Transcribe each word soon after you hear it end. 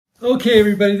Okay,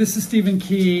 everybody, this is Stephen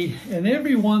Key, and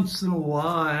every once in a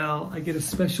while I get a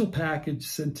special package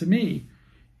sent to me,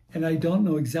 and I don't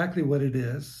know exactly what it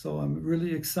is, so I'm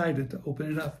really excited to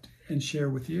open it up and share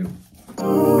with you.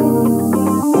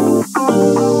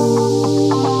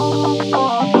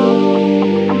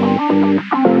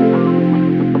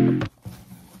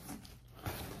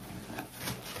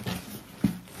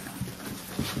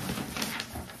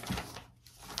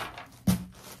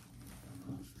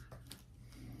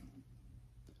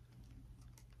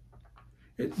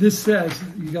 This says,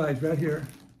 you guys, right here,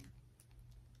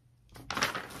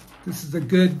 this is a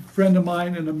good friend of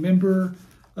mine and a member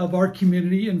of our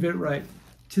community, inventRight.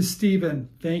 To Stephen,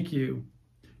 thank you.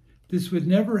 This would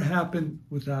never happen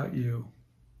without you.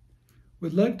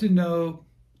 Would love to know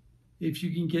if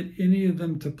you can get any of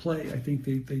them to play. I think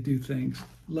they do things.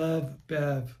 Love,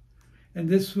 Bev. And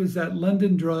this was at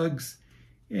London Drugs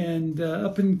and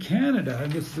up in Canada.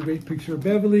 And this is a great picture of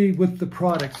Beverly with the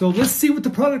product. So let's see what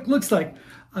the product looks like.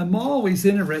 I'm always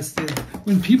interested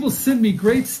when people send me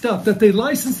great stuff that they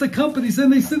license the companies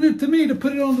and they send it to me to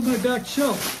put it on my back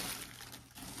shelf.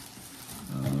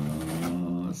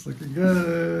 Oh, it's looking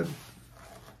good.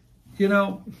 You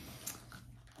know,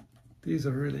 these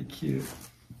are really cute.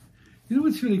 You know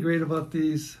what's really great about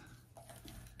these?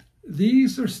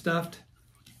 These are stuffed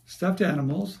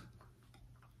animals.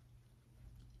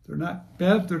 They're not,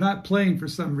 Bev, they're not playing for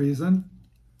some reason.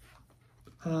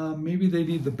 Maybe they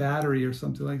need the battery or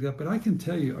something like that, but I can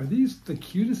tell you, are these the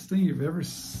cutest thing you've ever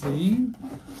seen?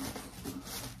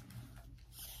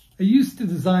 I used to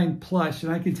design plush,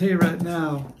 and I can tell you right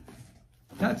now,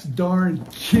 that's darn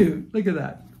cute. Look at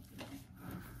that.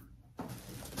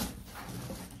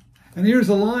 And here's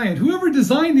a lion. Whoever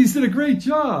designed these did a great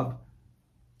job.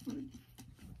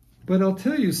 But I'll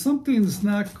tell you, something's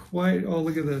not quite, oh,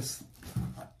 look at this.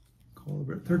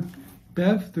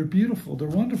 Bev, they're beautiful, they're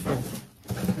wonderful.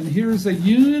 And here's a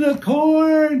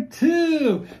unicorn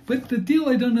too. But the deal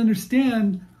I don't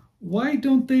understand, why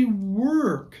don't they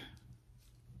work?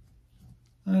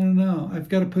 I don't know. I've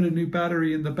got to put a new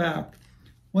battery in the back.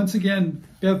 Once again,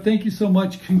 Bev, thank you so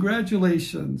much.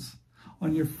 Congratulations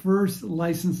on your first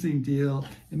licensing deal.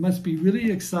 It must be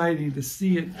really exciting to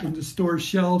see it in the store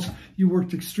shelves. You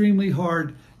worked extremely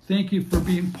hard. Thank you for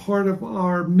being part of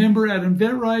our member at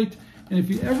inventRight. And if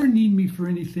you ever need me for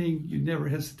anything, you never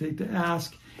hesitate to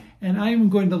ask. And I am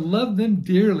going to love them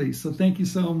dearly. So thank you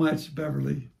so much,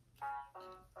 Beverly.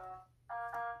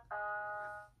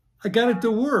 I got it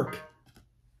to work.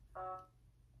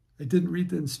 I didn't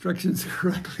read the instructions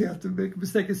correctly. I have to make a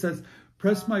mistake. It says,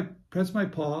 press my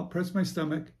paw, press my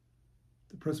stomach,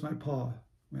 to press my paw.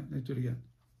 Wait, let me do it again.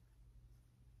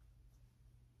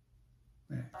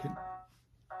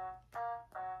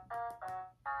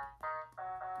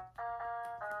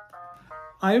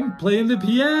 I'm playing the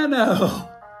piano.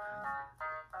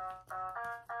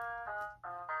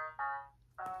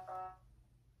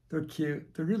 They're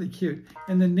cute. They're really cute.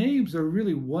 And the names are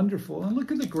really wonderful. And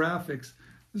look at the graphics.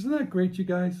 Isn't that great, you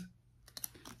guys?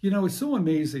 You know, it's so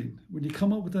amazing when you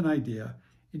come up with an idea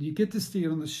and you get to see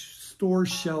it on the store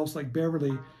shelves like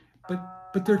Beverly,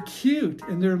 but they're cute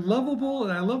and they're lovable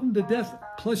and I love them to death.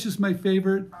 Plush is my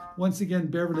favorite. Once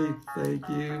again, Beverly, thank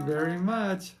you very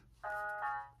much.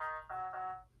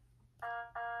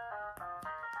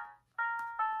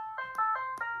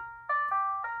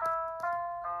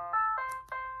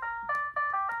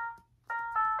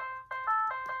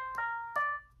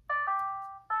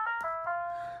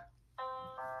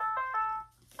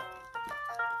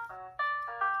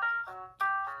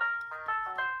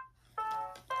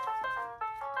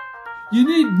 You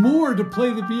need more to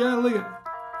play the piano. Look at